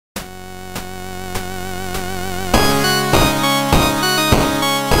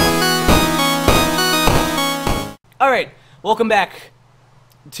Alright, welcome back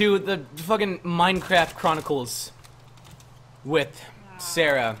to the fucking Minecraft Chronicles with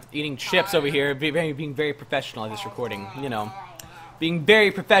Sarah eating chips over here, being very professional at this recording, you know. Being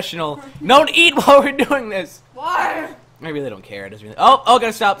very professional. Don't eat while we're doing this! Why? I really don't care, it doesn't really— Oh,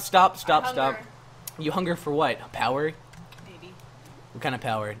 gotta stop. You hunger for what? Power? Maybe. What kind of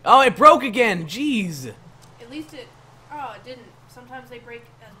power? Oh, it broke again! Jeez! At least it... Oh, it didn't. Sometimes they break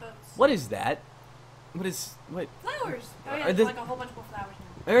as boats. What is that? What? Flowers! Oh yeah, Are there's like a whole bunch more flowers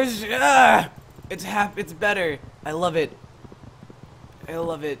There's, now. it's better. I love it. I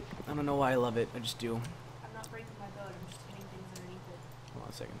love it. I don't know why I love it. I just do. I'm not breaking my boat, I'm just hitting things underneath it. Hold on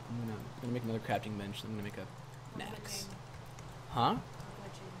a second. I'm gonna make another crafting bench. I'm gonna make a I'm next. glitching. Huh? I'm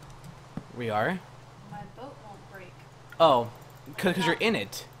glitching. We are? My boat won't break. Oh, cause you're in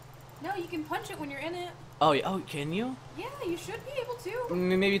it. No, you can punch it when you're in it. Oh, yeah. Oh, can you? Yeah, you should be able to.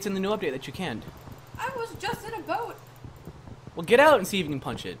 Maybe it's in the new update that you can't. I was just in a boat. Well, get out and see if you can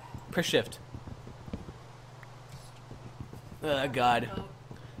punch it. Press shift. God.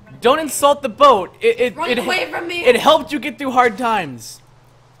 Don't insult the boat. Run away from me. It helped you get through hard times.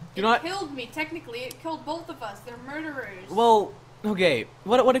 You know what? It killed me, technically. It killed both of us. They're murderers. Well, okay.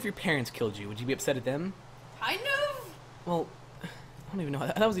 What if your parents killed you? Would you be upset at them? Kind of. Well, I don't even know.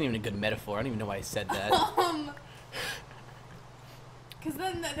 That wasn't even a good metaphor. I don't even know why I said that. Because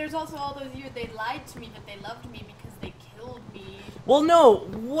then there's also all those years they lied to me that they loved me because they killed me. Well, no.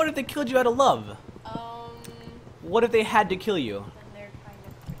 What if they killed you out of love? What if they had to kill you? Then they're kind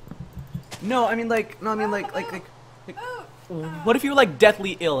of... No, I mean like, what if you were like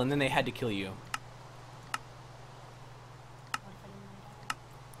deathly ill and then they had to kill you?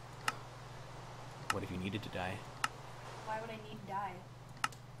 What if you needed to die? Why would I need to die?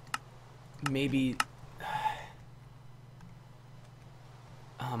 Maybe,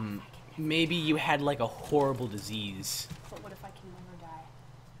 maybe you had like a horrible disease. But what if I can never die?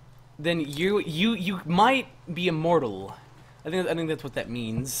 Then you might be immortal. I think that's what that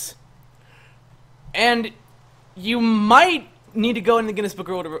means. And you might need to go in the Guinness Book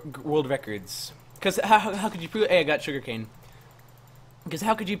of World Records. Because how could you prove? Hey, I got sugarcane. Because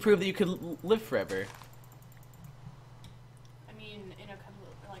how could you prove that you could live forever? I mean, in a couple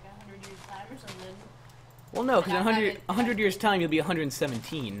of, like 100 years time or something. Well, no, because in I 100 years time you'll be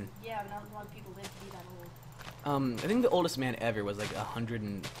 117. Yeah, but not a lot of people live to be that old. I think the oldest man ever was like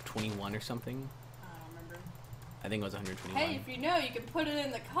 121 or something. I don't remember. I think it was 121. Hey, if you know, you can put it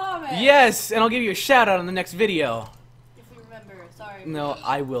in the comments. Yes, and I'll give you a shout out on the next video. If we remember, sorry. No,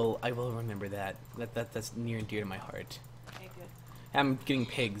 I will remember that. That's near and dear to my heart. Okay, good. I'm getting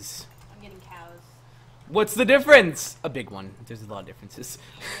pigs. I'm getting cows. What's the difference? A big one. There's a lot of differences.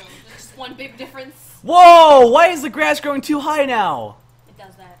 There's just one big difference. Whoa! Why is the grass growing too high now? It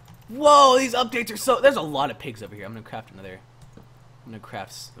does that. Whoa! These updates are so. There's a lot of pigs over here. I'm gonna craft another. I'm gonna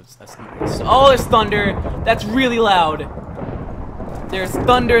craft. Oh, there's thunder. That's really loud. There's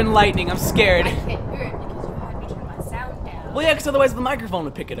thunder and lightning. I'm scared. I can't hear it because you had me turn my sound down. Well, yeah, because otherwise the microphone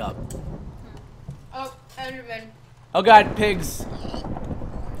would pick it up. Oh, Enderman. Oh God, pigs!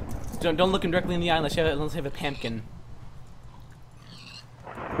 Don't look him directly in the eye unless you have a pumpkin.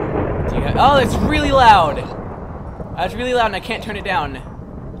 Oh, it's really loud. It's really loud, and I can't turn it down.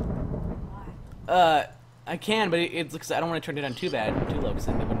 Why? I can, but it's because I don't want to turn it down too low, because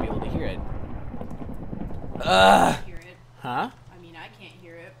then they wouldn't be able to hear it. I can't hear it. Huh? I mean, I can't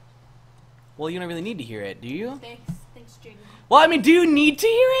hear it. Well, you don't really need to hear it, do you? Thanks, Jaden. Well, I mean, do you need to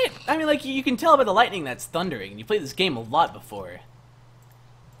hear it? I mean, like, you can tell by the lightning that's thundering. You played this game a lot before.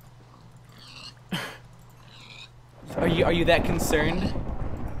 Are you that concerned?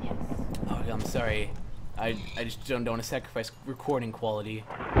 Yes. Oh, I'm sorry. I just don't want to sacrifice recording quality.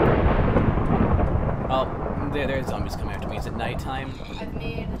 Oh, there's zombies coming after me. Is it nighttime? I've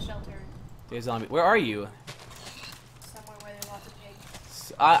made a shelter There's zombies. Where are you? somewhere where there's lots of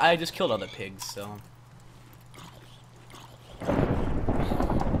pigs. I just killed all the pigs, so.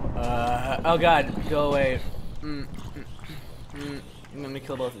 Oh God, go away. I'm gonna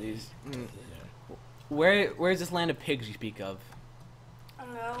kill both of these. Where's this land of pigs you speak of? I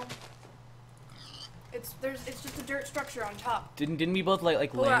don't know. It's just a dirt structure on top. Didn't we both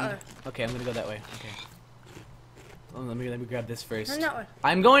like Go land? that way. Okay, I'm gonna go that way. Okay. Oh, let me grab this first. Turn that way.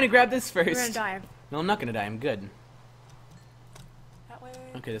 I'm going to grab this first. You're gonna die. No, I'm not gonna die. I'm good. That way.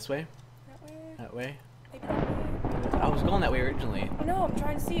 Okay, this way. That way. That way. Maybe that way. I was going that way originally. No, I'm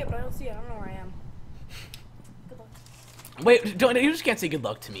trying to see it, but I don't see it. I don't know where I am. Good luck. Wait, you just can't say good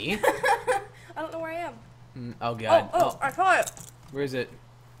luck to me. I don't know where I am. Oh God. Oh, I saw it. Where is it?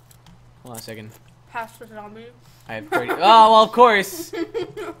 Hold on a second. Past the zombie. I have 30. Oh, well, of course.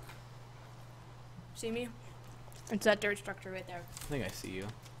 See me? It's that dirt structure right there. I think I see you.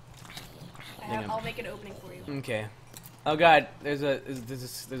 I'll make an opening for you. Okay. Oh god, there's a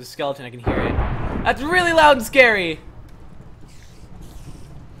skeleton. I can hear it. That's really loud and scary.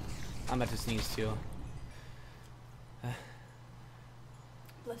 I'm about to sneeze too.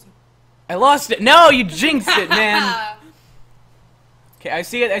 Bless you. I lost it. No, you jinxed it, man. Okay, I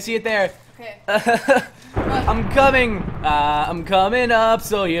see it. I see it there. Okay. I'm coming up,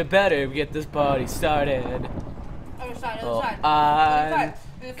 so you better get this party started. Other side, Oh, other side.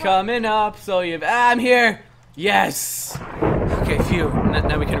 I'm coming up, so I'm here. Yes. Okay, phew.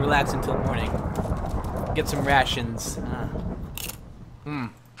 Now we can relax until morning. Get some rations.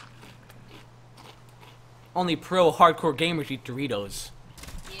 Only pro hardcore gamers eat Doritos.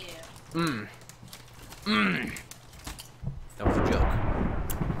 Yeah. That was a joke.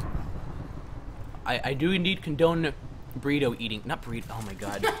 I do indeed condone burrito eating. Not burrito. Oh my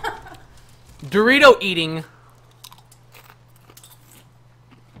god. Dorito eating.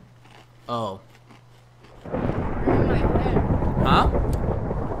 Oh. Huh?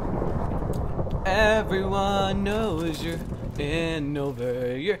 Everyone knows you're in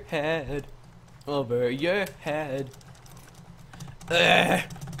over your head. Over your head. Ugh.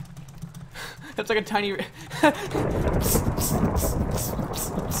 That's like a tiny.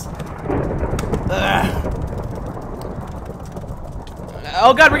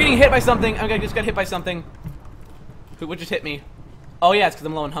 Oh god, we're getting hit by something. I just got hit by something. What just hit me? Oh yeah, it's because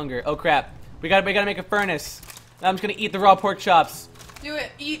I'm low on hunger. Oh crap. We gotta make a furnace. I'm just gonna eat the raw pork chops. Do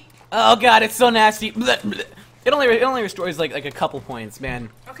it. Eat. Oh god, it's so nasty. It only restores like a couple points, man.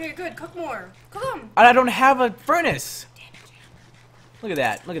 Okay, good. Cook more. Cook them. And I don't have a furnace. Look at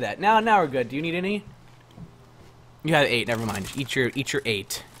that. Look at that. Now we're good. Do you need any? You had 8. Never mind. Eat your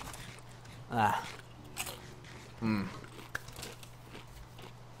 8. Ah. Now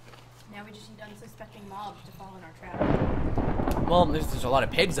we just need unsuspecting mobs to fall in our trap. Well, there's a lot of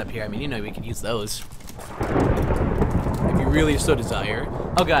pigs up here. I mean, you know, we could use those if you really so desire.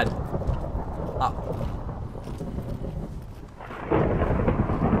 Oh god. Oh.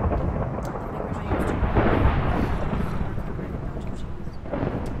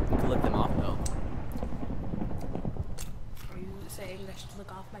 Lick them off though. Are you saying I should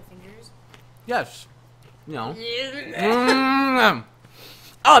lick off my fingers? Yes. You know.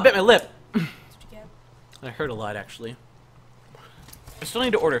 Oh, I bit my lip. That's what you get. I hurt a lot, actually. I still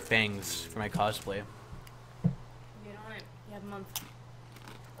need to order fangs for my cosplay. Get on it. You have a month.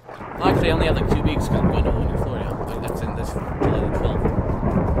 Well, actually, I only have like 2 weeks because I'm going to Winter, Florida. Like, that's in this July the 12th.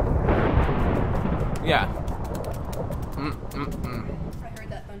 Yeah. I heard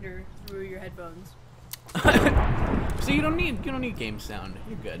that thunder through your headphones. So you don't need game sound.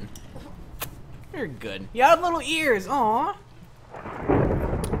 You're good. You're good. You have little ears. Aw.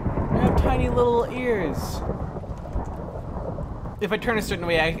 You have tiny little ears. If I turn a certain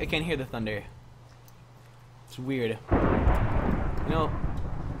way, I can't hear the thunder. It's weird. You know,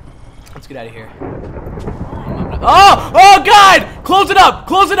 let's get out of here. Oh! Oh God! Close it up!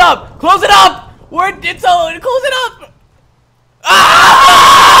 Close it up! Close it up! It's close it up!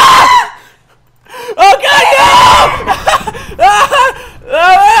 Ah! Oh God! No!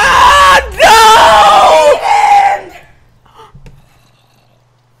 No!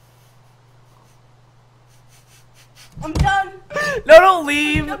 I'm done. No, don't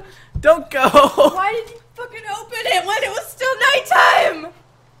leave. Don't go. Why did you fucking open it when it was still nighttime?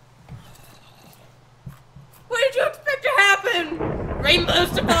 What did you expect to happen? Rainbows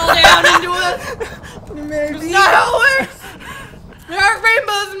to fall down into us? Maybe. That's not how it works. There aren't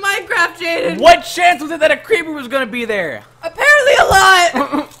rainbows in Minecraft, Jaden. What chance was it that a creeper was gonna be there? Apparently a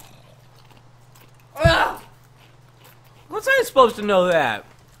lot. Ugh. What's I supposed to know that?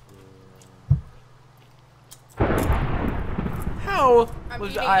 How I'm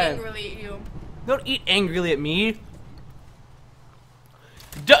was eating I? angrily at you. Don't eat angrily at me.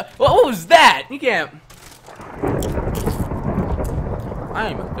 What was that? You can't. I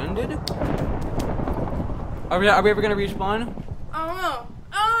am offended. Are we ever gonna respawn? I don't know.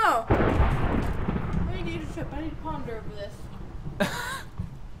 Oh! I need leadership. I need to ponder over this.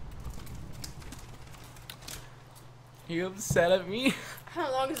 You upset at me?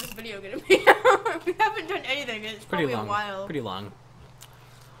 How long is this video gonna be? We haven't done anything. It's Pretty probably long. a while. Pretty long.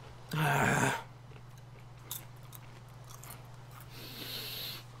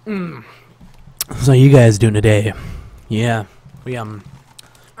 So you guys doing today? Yeah, we Are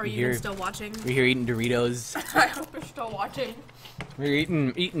we you here- even still watching? we're here eating Doritos. I hope you're still watching. We're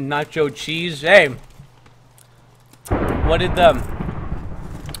eating nacho cheese. Hey, what did the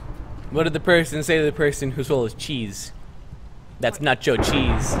person say to the person who swallows cheese? That's nacho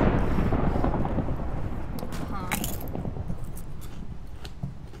cheese. Huh.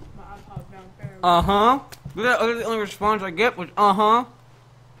 Uh-huh. The only response I get was, uh-huh.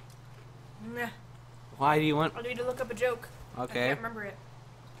 Nah. Why do you want... I need to look up a joke. Okay. I can't remember it.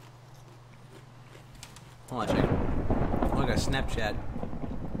 Hold on a second. Oh, I got Snapchat.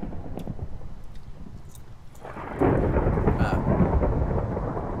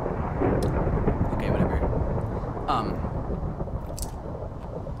 Okay, whatever.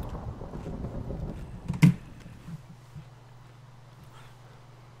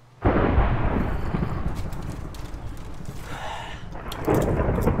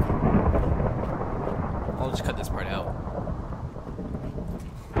 I'll just cut this part out.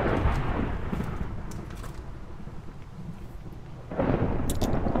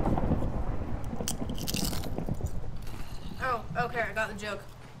 Oh, okay, I got the joke.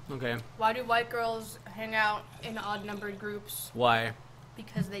 Okay. Why do white girls hang out in odd-numbered groups? Why?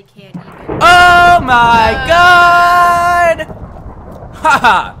 Because they can't even. Oh my god!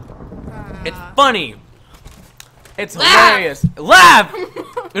 Haha! It's funny. It's Laugh! hilarious. Laugh!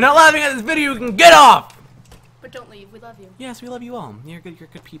 You're not laughing at this video, you can get off! But don't leave, we love you. Yes, we love you all. You're good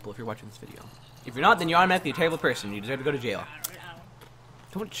people if you're watching this video. If you're not, then you're automatically a terrible person. You deserve to go to jail.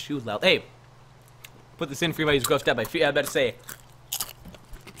 Don't chew loud. Hey! Put this in for anybody who's grossed out by feet. I was about to say.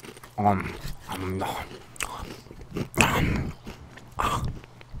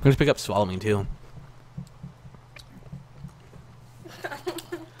 Let's pick up swallowing too.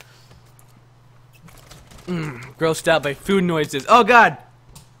 Grossed out by food noises. Oh god!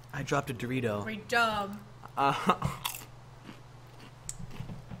 I dropped a Dorito. Great job.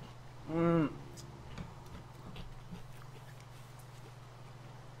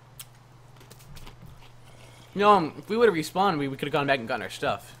 You know, if we would have respawned, we could have gone back and gotten our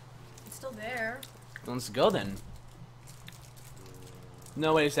stuff. It's still there. Let's go then.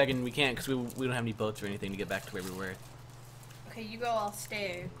 No, wait a second. We can't because we don't have any boats or anything to get back to where we were. Okay, you go, I'll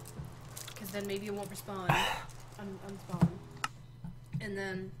stay. Because then maybe it won't respawn. Unspawn. And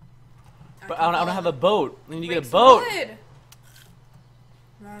then... But I don't have a boat. We need to get a some boat. wood.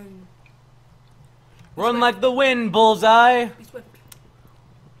 Run. Run like the wind, Bullseye. Be swift.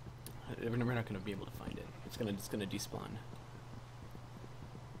 We're not gonna be able to find it. It's gonna despawn.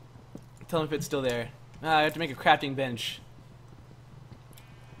 Tell him if it's still there. I have to make a crafting bench.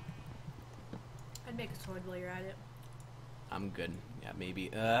 I'd make a sword while you're at it. I'm good. Yeah, maybe.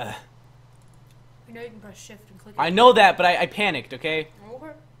 You know you can press shift and click it. I know that, but I panicked. Okay.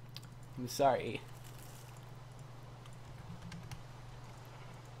 Okay. I'm sorry.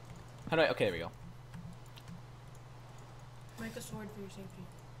 How do I? Okay, there we go. Make a sword for your safety.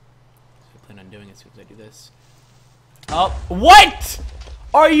 I plan on doing it as soon as I do this. Oh, what?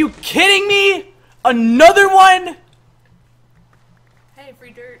 Are you kidding me? Another one? Hey,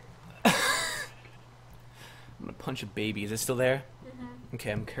 free dirt. I'm gonna punch a baby. Is it still there? Mm-hmm.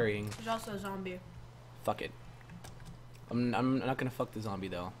 Okay, I'm currying. There's also a zombie. Fuck it. I'm not gonna fuck the zombie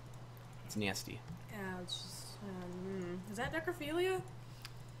though. It's nasty. Yeah, it's just, is that necrophilia?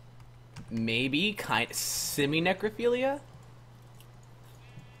 Maybe semi-necrophilia.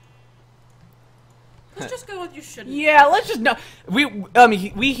 Let's just go with you shouldn't. Yeah, let's just not.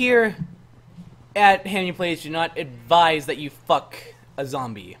 We here at Handy Place do not advise that you fuck a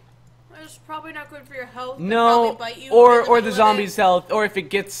zombie. It's probably not good for your health. No, bite you or the zombie's health, or if it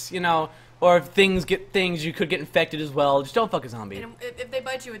gets, or if things get things, you could get infected as well. Just don't fuck a zombie. And if they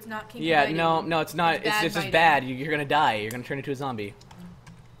bite you, it's not kinky Yeah, biting. no, it's not. It's just biting. bad. You're gonna die. You're gonna turn into a zombie.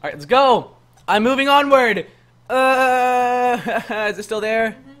 All right, let's go. I'm moving onward. Is it still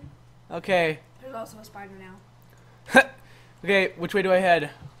there? Mm-hmm. Okay. There's also a spider now. Okay, which way do I head?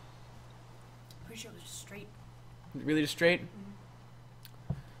 Pretty sure it was just straight. Really just straight?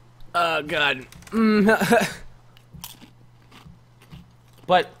 Mm-hmm. Oh god.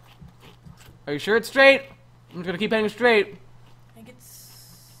 But are you sure it's straight? I'm just gonna keep heading straight. I think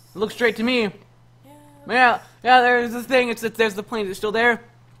it's... It looks straight to me. Yeah. Yeah, there's the thing. There's the plane. Is it still there?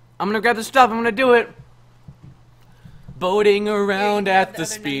 I'm gonna grab the stuff. I'm gonna do it. Boating around Yeah, at the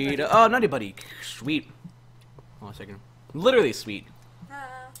speed. Oh, Nutty Buddy. Sweet. Hold on a second. Literally sweet.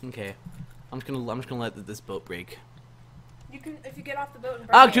 Okay. I'm just gonna let this boat break. You can, if you get off the boat and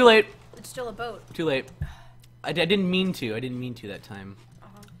Oh, break too late. it's still a boat. Too late. I didn't mean to. I didn't mean to that time.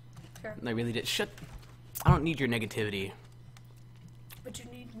 Fair. I really did. Shut. I don't need your negativity. But you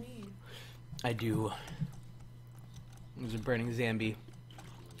need me. I do. There's a burning zombie.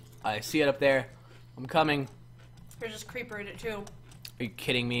 I see it up there. I'm coming. There's this creeper in it too. Are you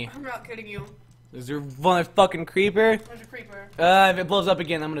kidding me? I'm not kidding you. Is there one fucking creeper? There's a creeper. If it blows up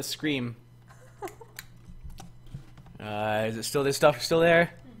again, I'm gonna scream. Is it still, this stuff still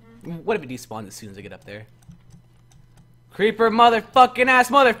there? Mm-hmm. What if it despawns as soon as I get up there? Creeper motherfucking ass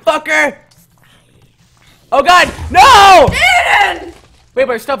motherfucker! Oh god! No! Aiden! Wait, but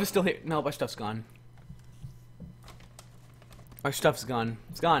our stuff is still here. No, our stuff's gone. Our stuff's gone.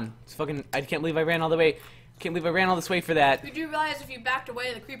 It's gone. It's fucking. I can't believe I ran all the way. Can't believe I ran all this way for that. You do realize if you backed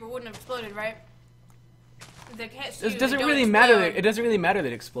away, the creeper wouldn't have exploded, right? They can't see It you, doesn't they really don't matter. explode. It doesn't really matter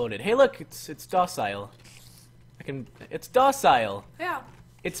that it exploded. Hey, look, it's docile. I can. It's docile. Yeah.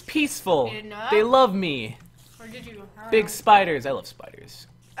 It's peaceful. You didn't know? They love me. Or did you? I don't Big know. spiders. I love spiders.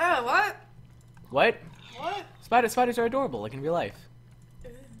 Oh, what? What? What? Spiders are adorable, like in real life.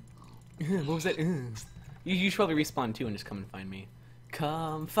 What was that? You should probably respawn too and just come and find me.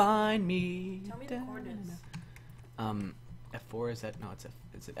 Come find me. Tell me the coordinates. F4 is that? No, it's F.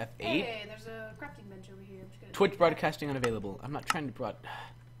 Is it F8? Hey, there's a crafting bench over here. I'm just gonna Twitch broadcasting unavailable. I'm not trying to broad.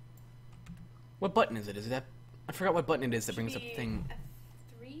 What button is it? Is it F? I forgot what button it is that brings up the thing.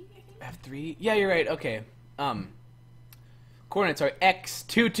 F3, I think? F3? Yeah, you're right. Okay. Coordinates are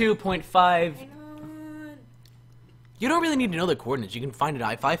x22.5. Hang on. You don't really need to know the coordinates. You can find it.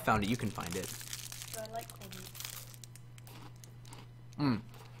 If I found it, you can find it. But I like coordinates.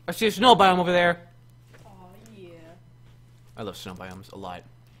 I see a snow biome over there. Oh, yeah. I love snow biomes a lot.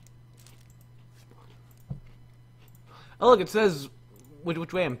 Oh, look, it says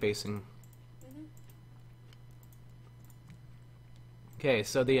which way I'm facing. Okay,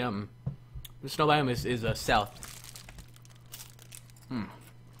 so the snow biome is south.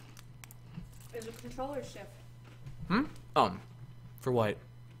 There's a controller shift. For what?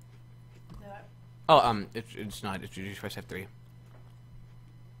 That. Oh, it's not. It's you just press F3.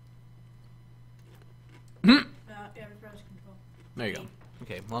 Yeah, reverse control. There you go.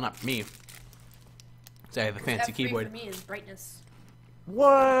 Okay, well, not for me. So I have a fancy F3 keyboard. for me is brightness.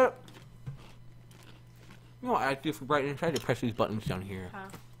 What? You know what I do for brightness? I had to press these buttons down here. Huh?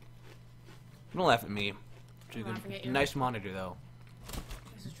 Don't laugh at me. I'm laughing at you. Nice monitor, though.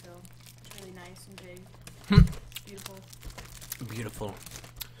 This is true. It's really nice and big. It's beautiful. Beautiful.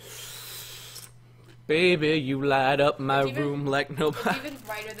 Baby, you light up my It's even- room like nobody. It's even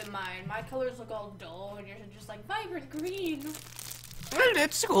brighter than mine. My colors look all dull, and yours are just like vibrant green. Well,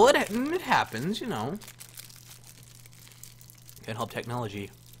 it's cool. It happens, you know. Can't help technology.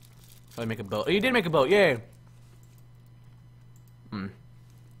 So I make a boat. Oh, you did make a boat. Yay.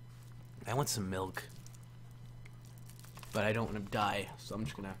 I want some milk. But I don't want to die, so I'm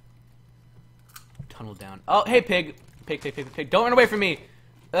just gonna tunnel down. Oh, hey, pig. Pig. Don't run away from me.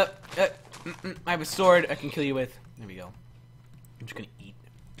 I have a sword I can kill you with. There we go. I'm just gonna eat.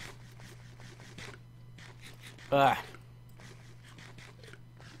 I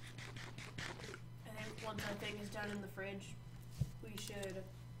think once our thing is done in the fridge, we should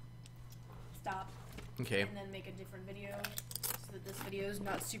stop Okay. and then make a different video so that this video is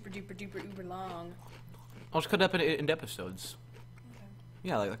not super duper duper uber long. I'll just cut it up into episodes. Okay.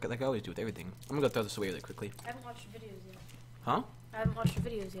 Yeah, like I always do with everything. I'm gonna go throw this away really quickly. I haven't watched your videos yet. Huh? I haven't watched your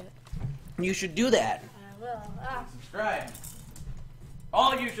videos yet. You should do that. I will. Subscribe.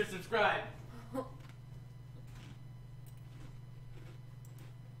 All of you should subscribe.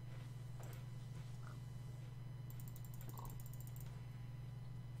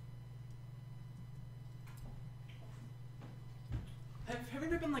 Have you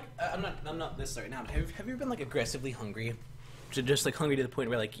ever been like I'm not this right now, but have you ever been like aggressively hungry? Just like hungry to the point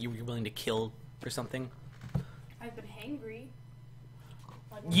where like you're willing to kill for something? I've been hangry.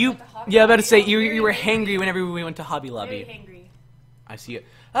 Like, when we You went to Hobby yeah, I was about to Lobby, say I was you very were hangry. hangry whenever we went to Hobby Lobby. Very hangry. I see it.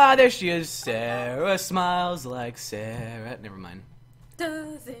 Ah, there she is. Sarah smiles like Sarah. Never mind.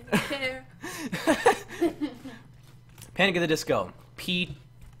 Doesn't care. Panic at the Disco. P.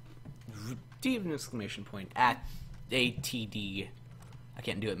 D an exclamation point at ATD. I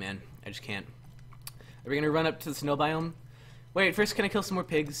can't do it, man. I just can't. Are we gonna run up to the snow biome? Wait, first, can I kill some more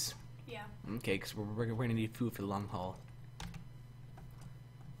pigs? Yeah. Okay, because we're gonna need food for the long haul.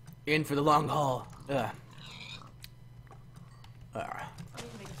 In for the long haul. Ugh. I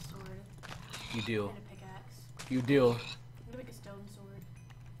need to make a sword You do. and a pickaxe. You do. I'm gonna make a stone sword.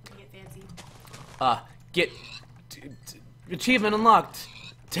 I'm gonna get fancy. Get achievement unlocked.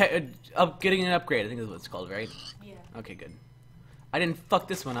 Getting an upgrade. I think that's what it's called, right? Yeah. Okay, good. I didn't fuck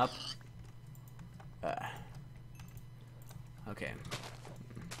this one up. Okay.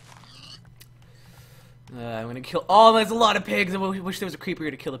 I'm gonna kill. Oh, there's a lot of pigs. I wish there was a creeper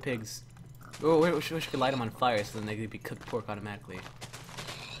here to kill the pigs. Oh, I wish I could light them on fire so then they could be cooked pork automatically.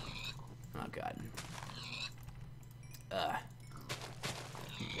 Oh god.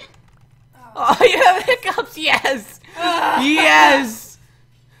 Oh, you have hiccups. Yes. Yes.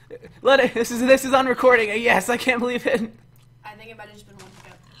 Let it. This is on recording. Yes, I can't believe it. I think it might have just been one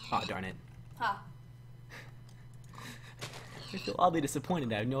hiccup. Oh darn it. Huh. I feel oddly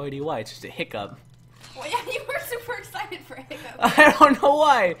disappointed. I have no idea why. It's just a hiccup. Well, yeah, excited for Hiccup. I don't know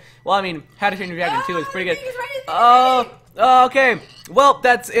why. Well, I mean, How to Train Your Dragon 2 is pretty good. He's right at the Okay. Well,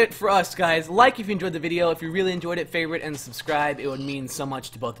 that's it for us, guys. Like if you enjoyed the video. If you really enjoyed it, favorite and subscribe. It would mean so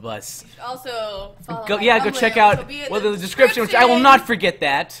much to both of us. Also, follow Go, my yeah, go thumbnail, check out so be in the description, which I will not forget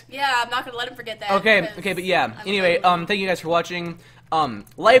that. Yeah, I'm not gonna let him forget that. Okay, because okay, but yeah. I Anyway, love him. thank you guys for watching.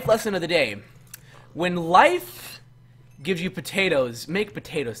 Life lesson of the day: when life gives you potatoes, make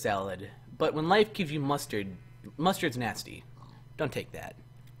potato salad. But when life gives you mustard, mustard's nasty. Don't take that.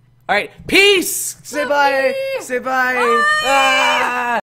 All right, peace. Say bye. Say bye. Bye. Ah!